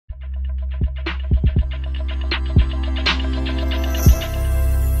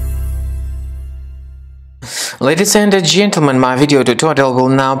Ladies and gentlemen, my video tutorial will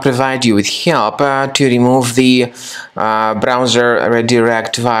now provide you with help to remove the browser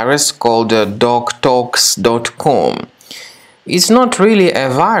redirect virus called doctalks.com. It's not really a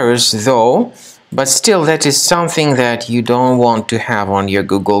virus though, but still that is something that you don't want to have on your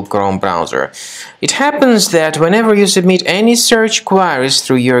Google Chrome browser. It happens that whenever you submit any search queries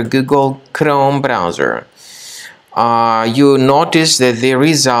through your Google Chrome browser, you notice that the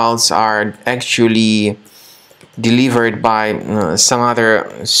results are actually delivered by some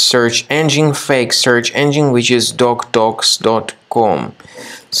other search engine, fake search engine, which is doctalks.com.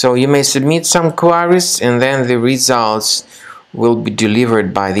 So you may submit some queries and then the results will be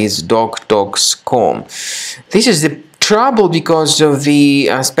delivered by this doctalks.com. This is the trouble because of the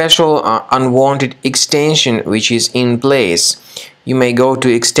special unwanted extension which is in place. You may go to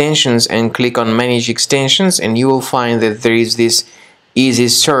extensions and click on manage extensions, and you will find that there is this easy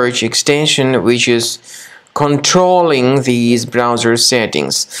search extension which is controlling these browser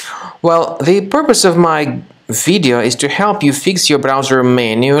settings. Well, the purpose of my video is to help you fix your browser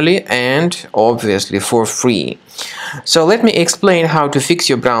manually and obviously for free. So let me explain how to fix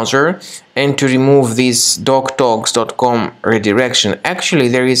your browser and to remove this doctalks.com redirection. Actually,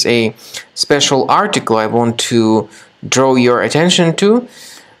 there is a special article I want to draw your attention to.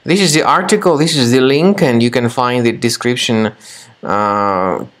 This is the article, this is the link, and you can find the description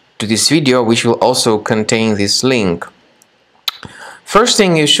to this video, which will also contain this link. First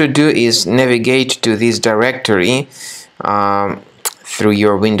thing you should do is navigate to this directory through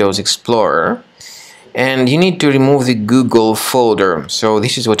your Windows Explorer, and you need to remove the Google folder. So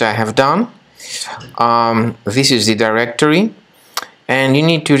this is what I have done. This is the directory, and you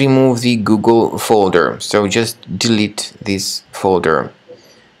need to remove the Google folder. So just delete this folder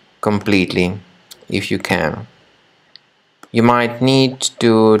completely if you can. You might need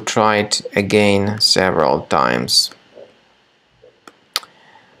to try it again several times.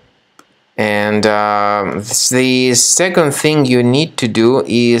 And the second thing you need to do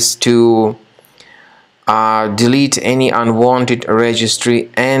is to delete any unwanted registry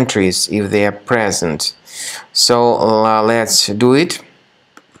entries if they are present. So let's do it.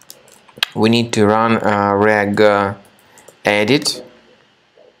 We need to run regedit,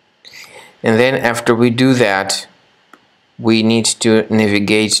 and then after we do that, we need to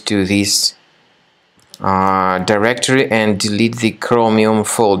navigate to this directory and delete the Chromium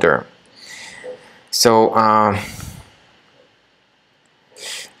folder. So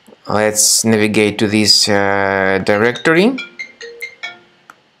let's navigate to this directory.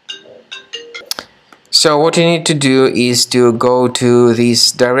 So what you need to do is to go to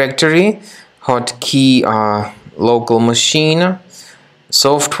this directory, hotkey local machine,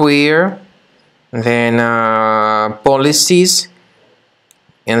 software, then policies,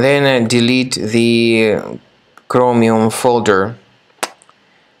 and then delete the Chromium folder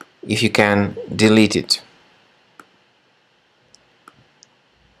if you can delete it.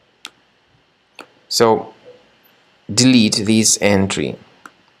 So delete this entry.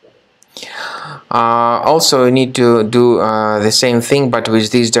 Also you need to do the same thing but with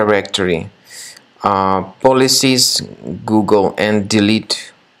this directory, policies, Google, and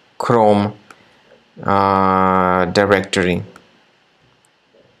delete Chrome directory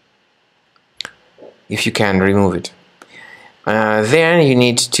if you can remove it. Then you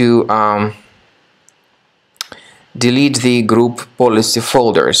need to delete the group policy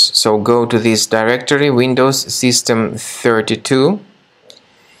folders. So go to this directory, Windows System 32,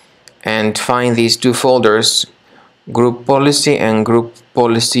 and find these two folders, group policy and group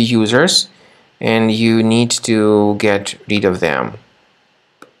policy users, and you need to get rid of them.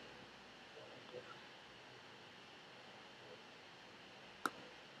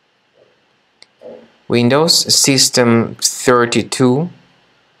 Windows System 32,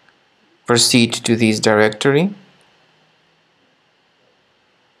 proceed to this directory.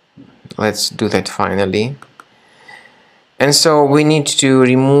 Let's do that finally. And so we need to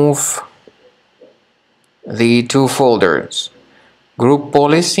remove the two folders, group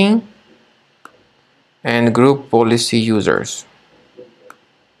policy and group policy users.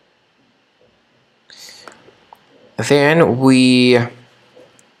 Then we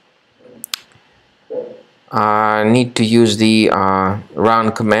need to use the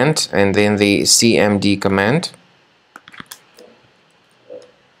run command and then the cmd command,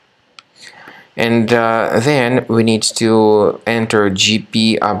 and then we need to enter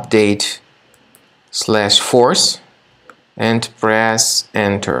gp update /force and press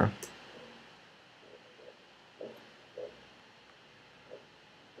enter.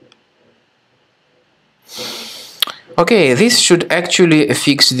 Okay, this should actually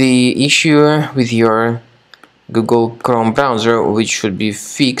fix the issue with your Google Chrome browser, which should be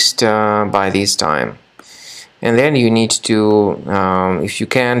fixed by this time. And then you need to, if you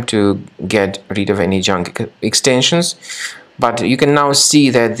can, to get rid of any junk extensions. But you can now see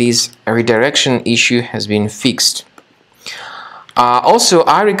that this redirection issue has been fixed. Also,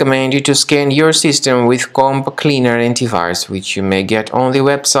 I recommend you to scan your system with Combo Cleaner antivirus, which you may get on the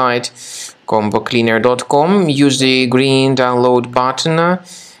website combocleaner.com. Use the green download button,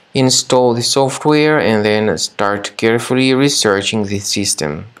 install the software, and then start carefully researching the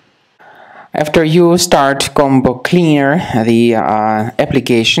system. After you start Combo Cleaner, the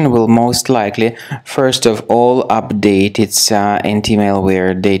application will most likely first of all update its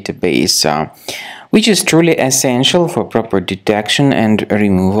anti-malware database, which is truly essential for proper detection and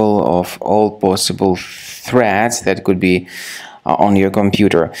removal of all possible threats that could be on your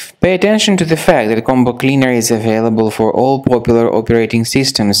computer. Pay attention to the fact that Combo Cleaner is available for all popular operating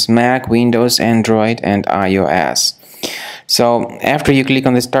systems: Mac, Windows, Android, and iOS. So, after you click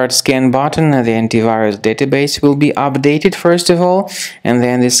on the Start Scan button, the antivirus database will be updated first of all, and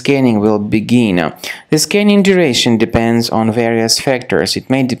then the scanning will begin. The scanning duration depends on various factors. It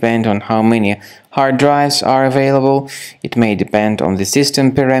may depend on how many hard drives are available. It may depend on the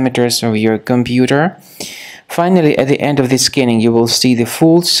system parameters of your computer. Finally, at the end of the scanning, you will see the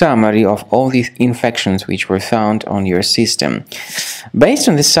full summary of all the infections which were found on your system. Based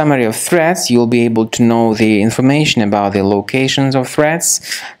on the summary of threats, you'll be able to know the information about the locations of threats.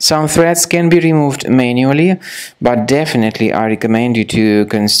 Some threats can be removed manually, but definitely I recommend you to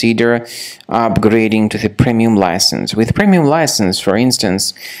consider upgrading to the premium license. With premium license, for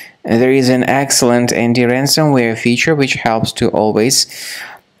instance, there is an excellent anti-ransomware feature which helps to always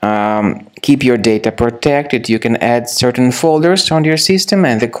keep your data protected. You can add certain folders on your system,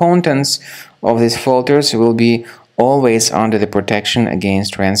 and the contents of these folders will be always under the protection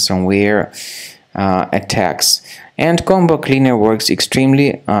against ransomware attacks. And Combo Cleaner works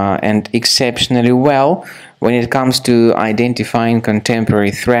extremely and exceptionally well when it comes to identifying contemporary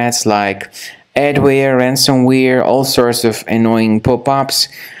threats like adware, ransomware, all sorts of annoying pop-ups.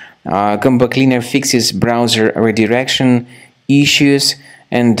 Combo Cleaner fixes browser redirection issues.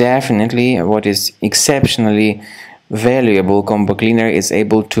 And definitely, what is exceptionally valuable, Combo Cleaner is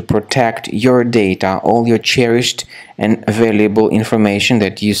able to protect your data, all your cherished and valuable information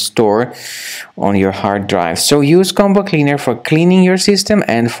that you store on your hard drive. So use Combo Cleaner for cleaning your system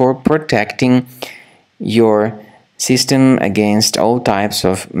and for protecting your system against all types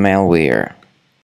of malware.